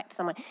can correct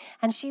someone.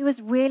 And she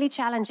was really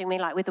challenging me,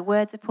 like with the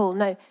words of Paul.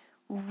 No,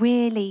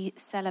 really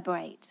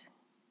celebrate.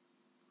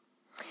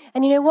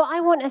 And what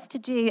I want us to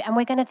do, and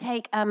we're going to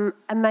take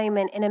a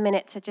moment in a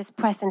minute to just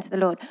press into the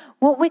Lord.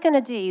 What we're going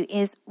to do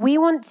is we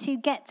want to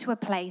get to a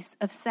place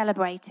of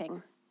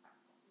celebrating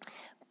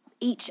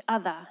each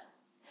other.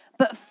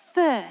 But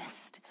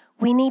first,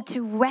 we need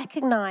to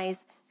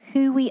recognize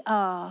who we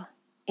are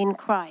in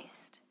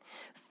Christ.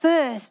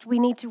 First, we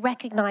need to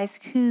recognize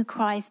who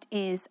Christ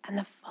is and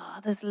the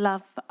Father's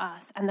love for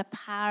us and the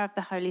power of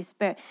the Holy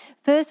Spirit.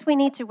 First, we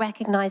need to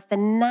recognize the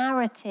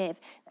narrative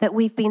that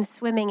we've been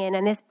swimming in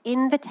and this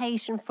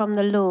invitation from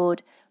the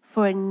Lord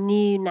for a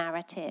new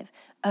narrative,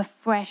 a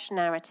fresh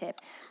narrative.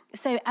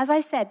 So, as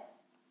I said,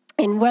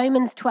 in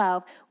Romans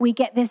 12, we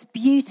get this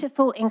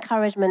beautiful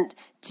encouragement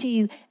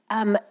to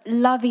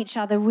love each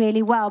other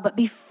really well. But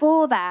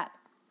before that,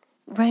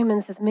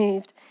 Romans has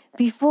moved.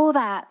 Before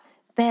that,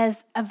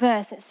 there's a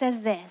verse. It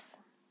says this,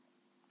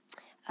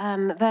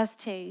 verse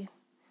 2.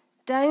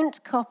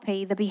 Don't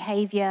copy the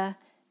behavior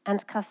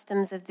and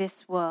customs of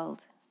this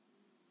world,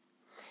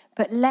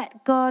 but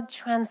let God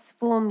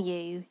transform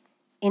you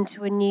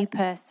into a new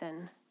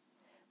person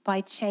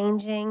by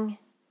changing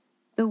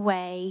the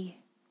way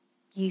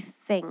you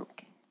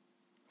think.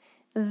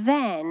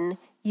 Then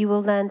you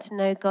will learn to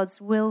know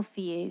God's will for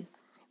you,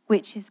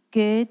 which is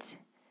good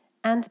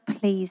and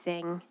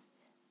pleasing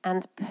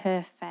and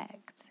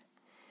perfect.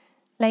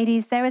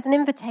 Ladies, there is an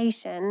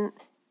invitation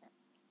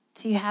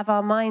to have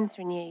our minds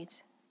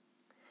renewed,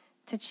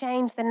 to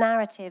change the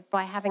narrative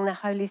by having the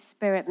Holy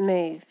Spirit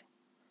move.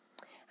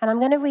 And I'm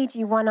going to read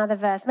you one other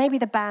verse. Maybe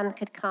the band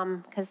could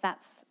come, because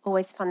that's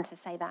always fun to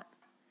say that.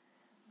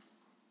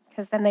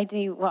 Because then they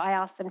do what I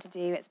ask them to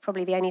do. It's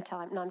probably the only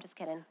time. No, I'm just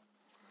kidding.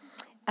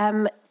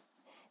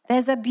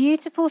 There's a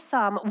beautiful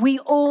psalm. We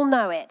all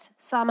know it.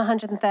 Psalm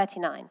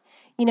 139.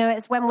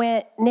 It's when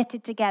we're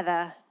knitted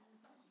together,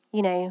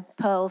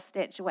 pearl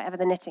stitch or whatever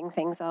the knitting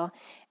things are.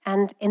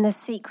 And in the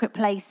secret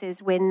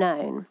places we're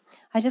known.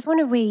 I just want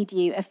to read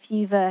you a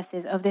few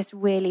verses of this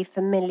really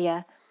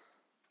familiar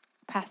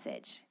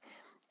passage.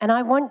 And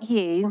I want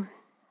you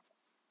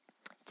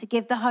to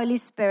give the Holy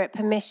Spirit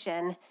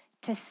permission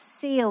to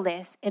seal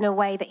this in a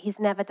way that he's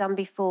never done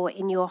before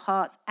in your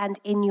hearts and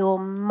in your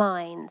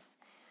minds.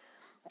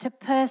 To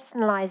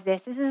personalize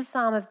this. This is a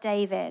Psalm of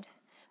David,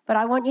 but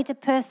I want you to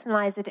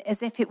personalize it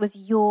as if it was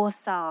your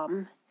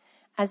psalm,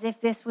 as if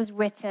this was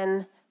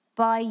written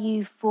by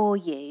you, for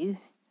you,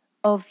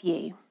 of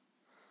you.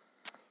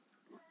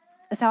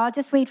 So I'll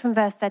just read from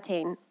verse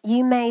 13.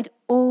 You made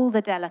all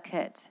the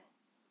delicate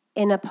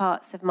inner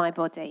parts of my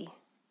body,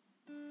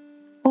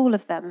 all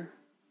of them.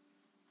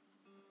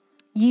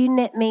 You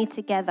knit me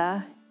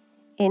together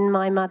in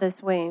my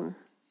mother's womb.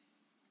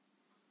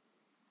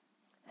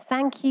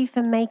 Thank you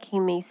for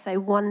making me so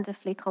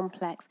wonderfully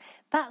complex.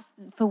 That's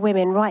for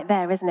women right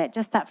there, isn't it?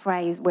 Just that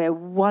phrase, we're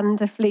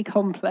wonderfully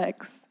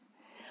complex.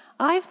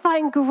 I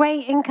find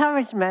great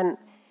encouragement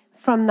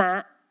from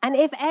that. And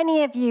if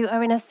any of you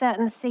are in a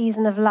certain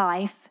season of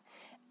life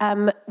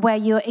where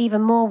you're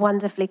even more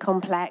wonderfully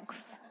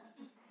complex,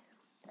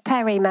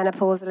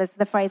 perimenopausal is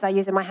the phrase I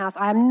use in my house.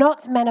 I am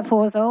not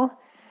menopausal,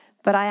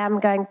 but I am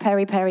going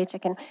peri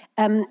chicken.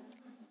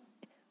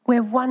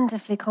 We're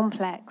wonderfully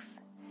complex.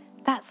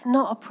 That's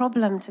not a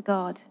problem to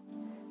God.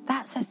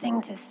 That's a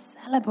thing to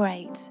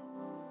celebrate.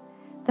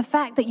 The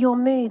fact that your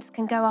moods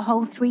can go a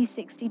whole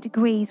 360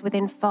 degrees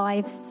within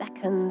 5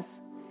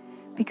 seconds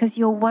because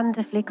you're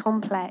wonderfully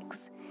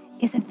complex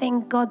is a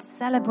thing God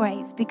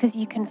celebrates because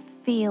you can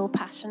feel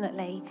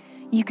passionately.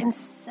 You can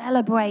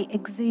celebrate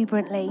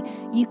exuberantly.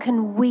 You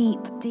can weep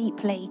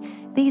deeply.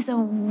 These are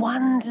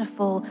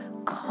wonderful,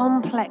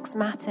 complex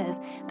matters.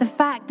 The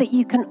fact that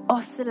you can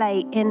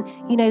oscillate in,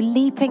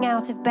 leaping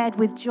out of bed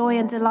with joy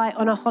and delight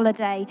on a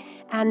holiday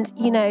and,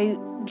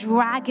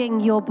 dragging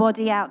your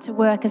body out to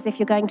work as if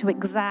you're going to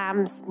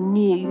exams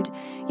nude,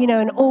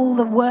 and all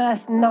the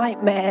worst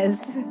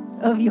nightmares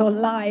of your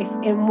life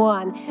in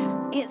one.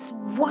 It's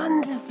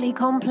wonderfully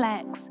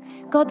complex.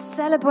 God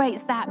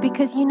celebrates that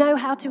because you know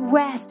how to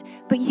rest,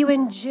 but you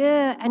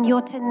endure and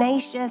you're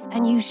tenacious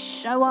and you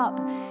show up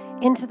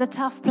into the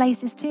tough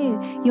places too.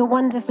 You're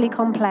wonderfully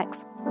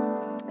complex.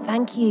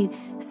 Thank you,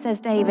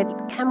 says David.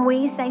 Can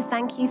we say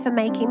thank you for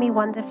making me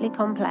wonderfully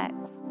complex?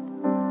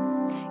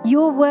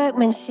 Your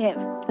workmanship,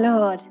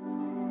 Lord,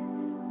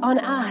 on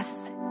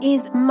us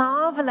is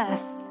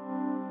marvelous.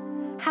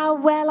 How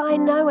well I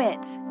know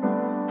it.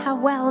 How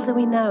well do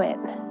we know it?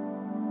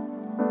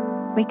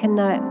 We can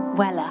know it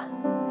weller.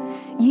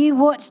 You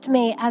watched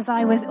me as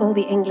I was, all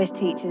the English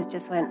teachers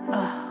just went,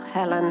 oh,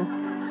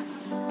 Helen,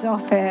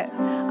 stop it.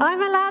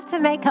 I'm allowed to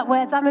make up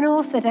words. I'm an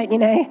author, don't you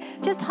know?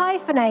 Just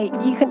hyphenate.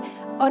 You can,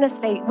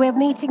 honestly, we're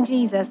meeting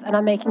Jesus and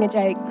I'm making a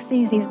joke.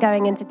 Susie's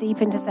going into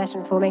deep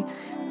intercession for me.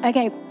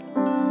 Okay,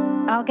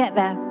 I'll get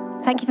there.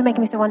 Thank you for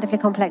making me so wonderfully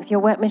complex. Your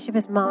workmanship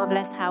is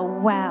marvelous. How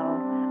well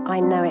I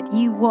know it.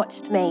 You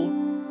watched me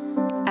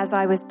as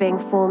I was being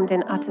formed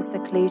in utter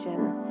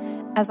seclusion.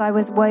 As I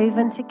was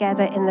woven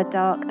together in the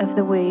dark of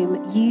the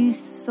womb, you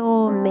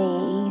saw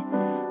me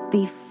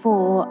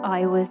before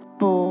I was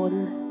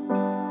born.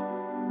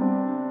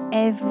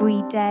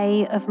 Every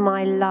day of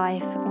my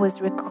life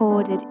was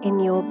recorded in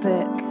your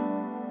book.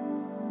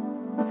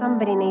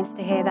 Somebody needs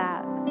to hear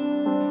that.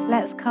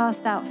 Let's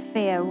cast out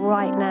fear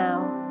right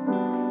now.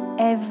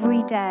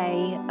 Every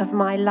day of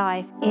my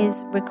life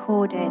is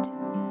recorded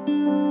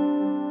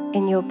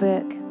in your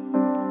book.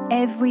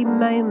 Every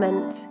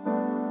moment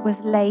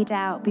was laid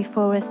out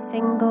before a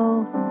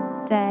single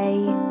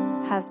day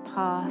has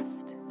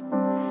passed.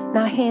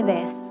 Now hear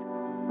this.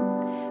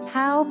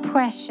 How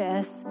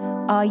precious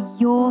are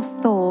your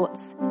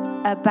thoughts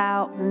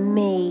about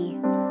me,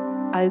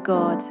 O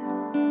God?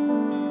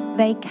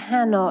 They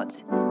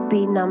cannot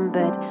be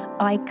numbered.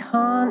 I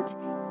can't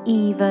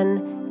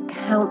even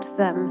count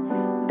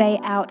them. They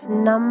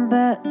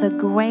outnumber the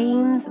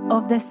grains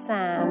of the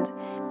sand.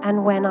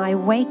 And when I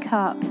wake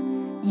up,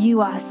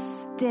 you are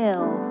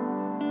still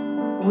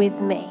with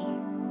me.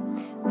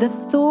 The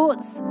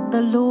thoughts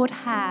the Lord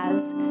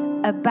has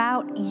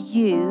about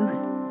you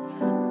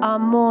are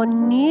more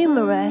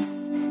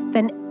numerous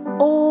than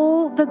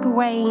all the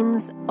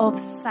grains of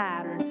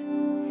sand.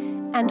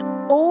 And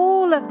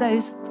all of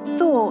those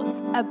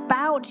thoughts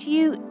about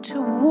you,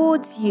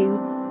 towards you,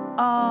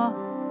 are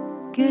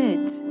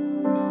good,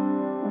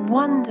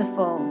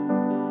 wonderful,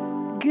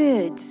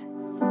 good.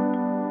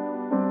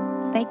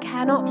 They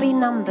cannot be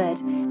numbered,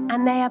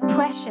 and they are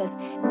precious.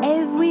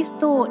 Every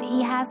thought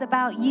he has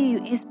about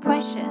you is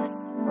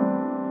precious.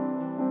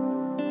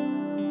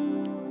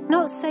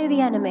 Not so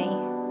the enemy.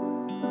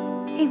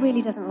 He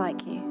really doesn't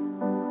like you.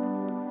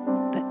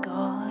 But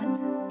God,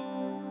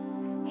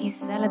 he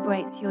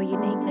celebrates your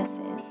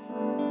uniquenesses.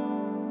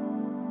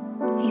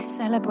 He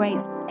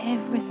celebrates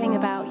everything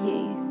about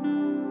you.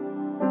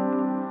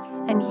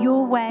 And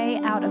your way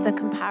out of the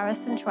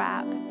comparison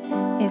trap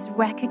is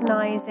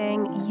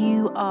recognizing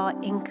you are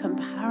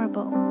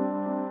incomparable.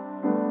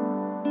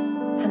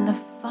 And the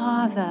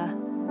Father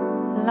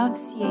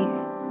loves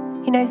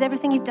you. He knows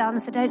everything you've done,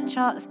 so don't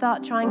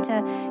start trying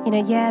to,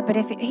 but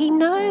if he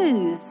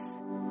knows.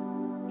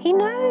 He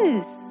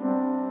knows.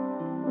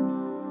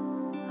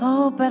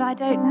 Oh, but I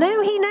don't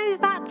know. He knows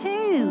that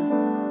too.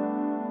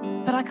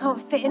 But I can't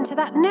fit into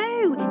that.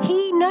 No,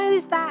 he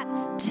knows that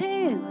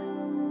too.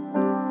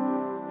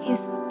 His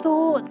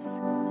thoughts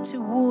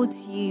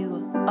towards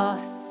you are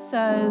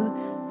so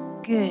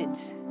good.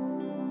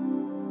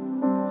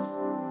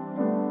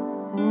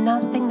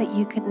 Nothing that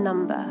you could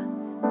number.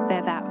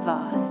 They're that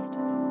vast.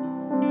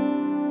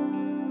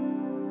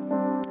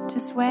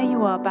 Just where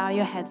you are, bow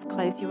your heads,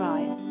 close your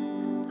eyes.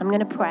 I'm going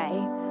to pray.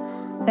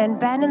 Then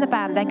Ben and the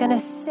band, they're going to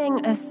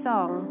sing a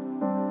song.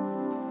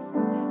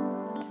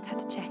 I just had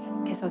to check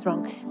in case I was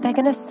wrong. They're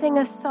going to sing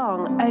a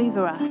song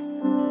over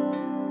us.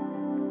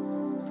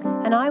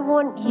 And I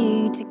want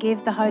you to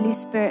give the Holy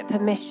Spirit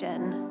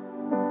permission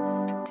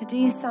to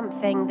do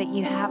something that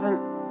you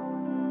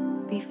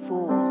haven't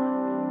before.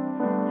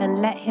 And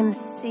let him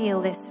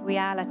seal this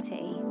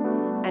reality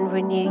and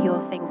renew your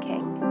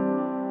thinking.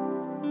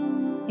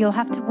 You'll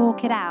have to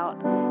walk it out.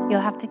 You'll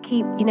have to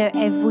keep,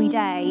 every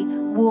day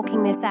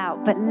walking this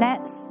out. But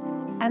let's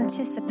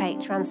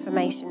anticipate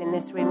transformation in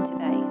this room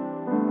today.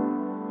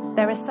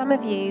 There are some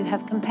of you who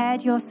have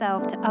compared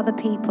yourself to other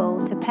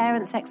people, to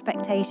parents'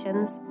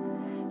 expectations,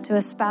 to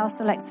a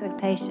spousal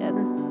expectation,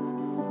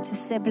 to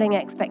sibling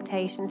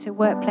expectation, to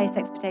workplace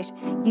expectation.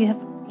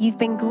 You've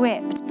been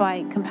gripped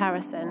by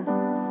comparison.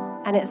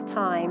 And it's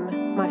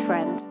time, my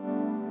friend.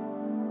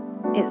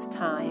 It's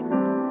time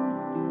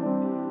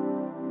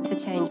to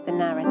change the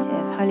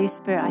narrative. Holy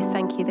Spirit, I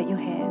thank you that you're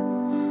here.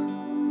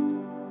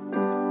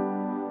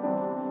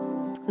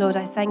 Lord,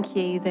 I thank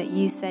you that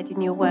you said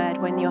in your word,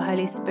 when your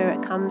Holy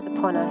Spirit comes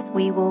upon us,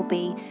 we will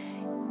be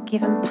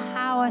given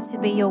power to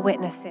be your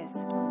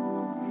witnesses.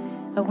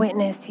 A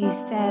witness who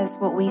says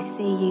what we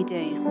see you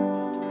do.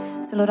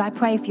 So Lord, I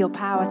pray for your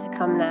power to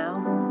come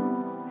now.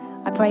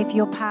 I pray for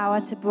your power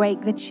to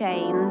break the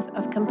chains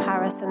of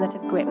comparison that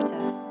have gripped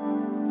us.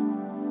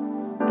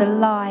 The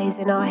lies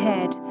in our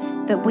head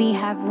that we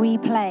have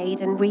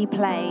replayed and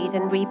replayed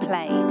and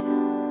replayed.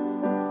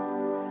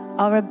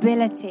 Our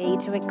ability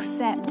to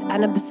accept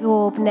and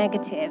absorb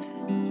negative.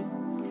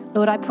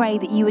 Lord, I pray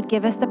that you would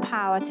give us the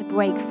power to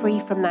break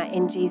free from that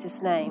in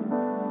Jesus' name.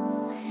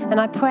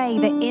 And I pray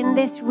that in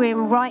this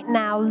room right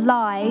now,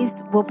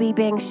 lies will be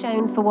being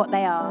shown for what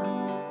they are.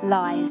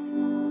 Lies.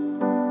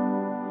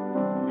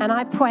 And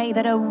I pray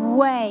that a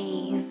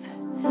wave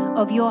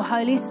of your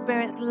Holy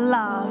Spirit's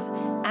love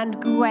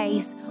and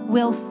grace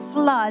will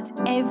flood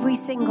every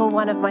single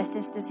one of my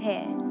sisters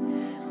here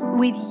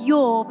with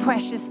your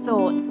precious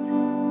thoughts,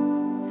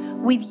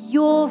 with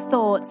your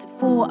thoughts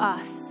for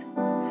us,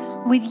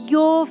 with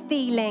your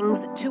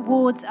feelings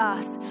towards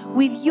us,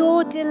 with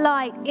your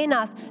delight in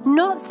us,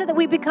 not so that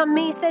we become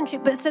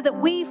me-centric, but so that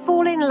we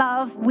fall in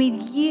love with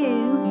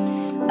you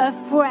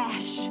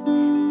afresh,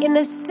 in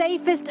the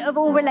safest of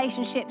all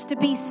relationships, to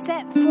be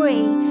set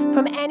free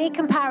from any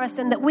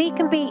comparison, that we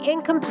can be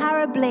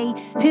incomparably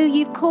who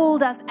you've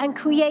called us and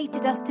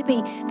created us to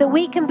be, that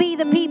we can be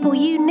the people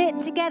you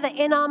knit together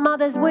in our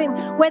mother's womb,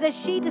 whether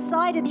she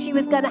decided she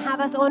was going to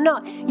have us or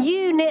not.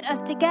 You knit us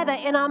together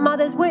in our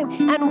mother's womb,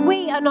 and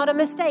we are not a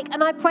mistake.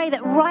 And I pray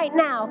that right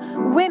now,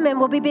 women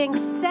will be being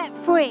set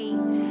free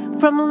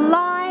from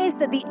lies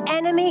that the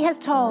enemy has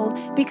told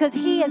because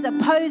he is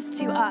opposed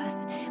to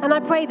us. And I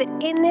pray that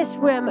in this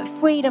room,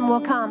 freedom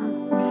will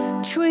come.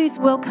 Truth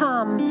will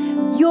come.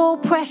 Your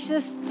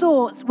precious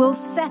thoughts will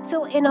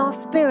settle in our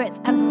spirits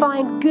and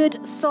find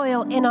good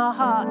soil in our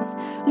hearts.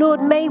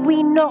 Lord, may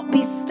we not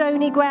be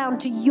stony ground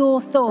to your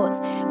thoughts.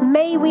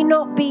 May we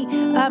not be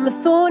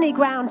thorny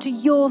ground to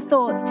your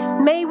thoughts.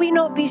 May we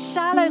not be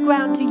shallow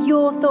ground to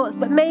your thoughts,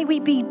 but may we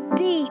be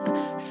deep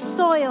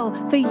soil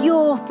for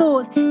your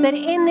thoughts, that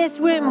in this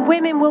room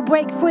women will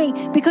break free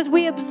because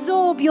we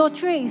absorb your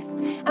truth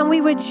and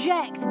we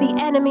reject the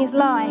enemy's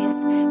lies.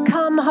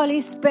 Come,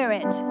 Holy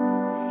Spirit,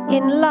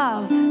 in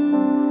love,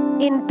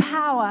 in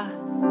power,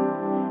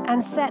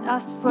 and set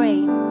us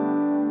free.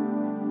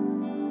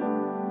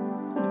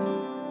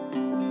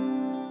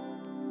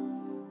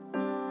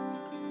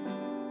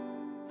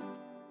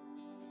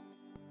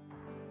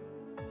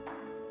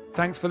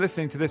 Thanks for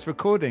listening to this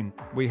recording.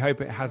 We hope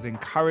it has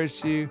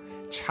encouraged you,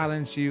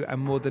 challenged you, and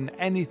more than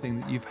anything,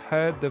 that you've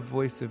heard the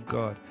voice of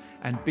God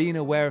and been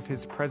aware of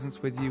his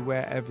presence with you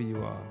wherever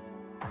you are.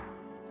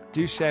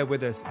 Do share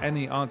with us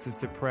any answers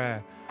to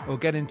prayer, or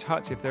get in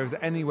touch if there is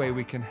any way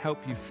we can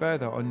help you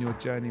further on your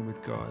journey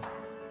with God.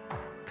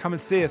 Come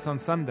and see us on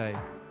Sunday,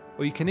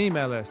 or you can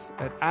email us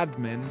at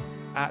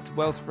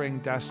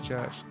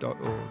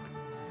admin@wellspring-church.org.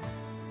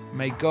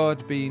 May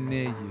God be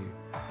near you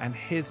and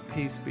his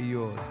peace be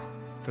yours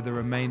for the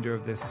remainder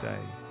of this day.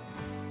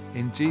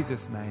 In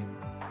Jesus' name,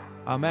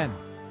 amen.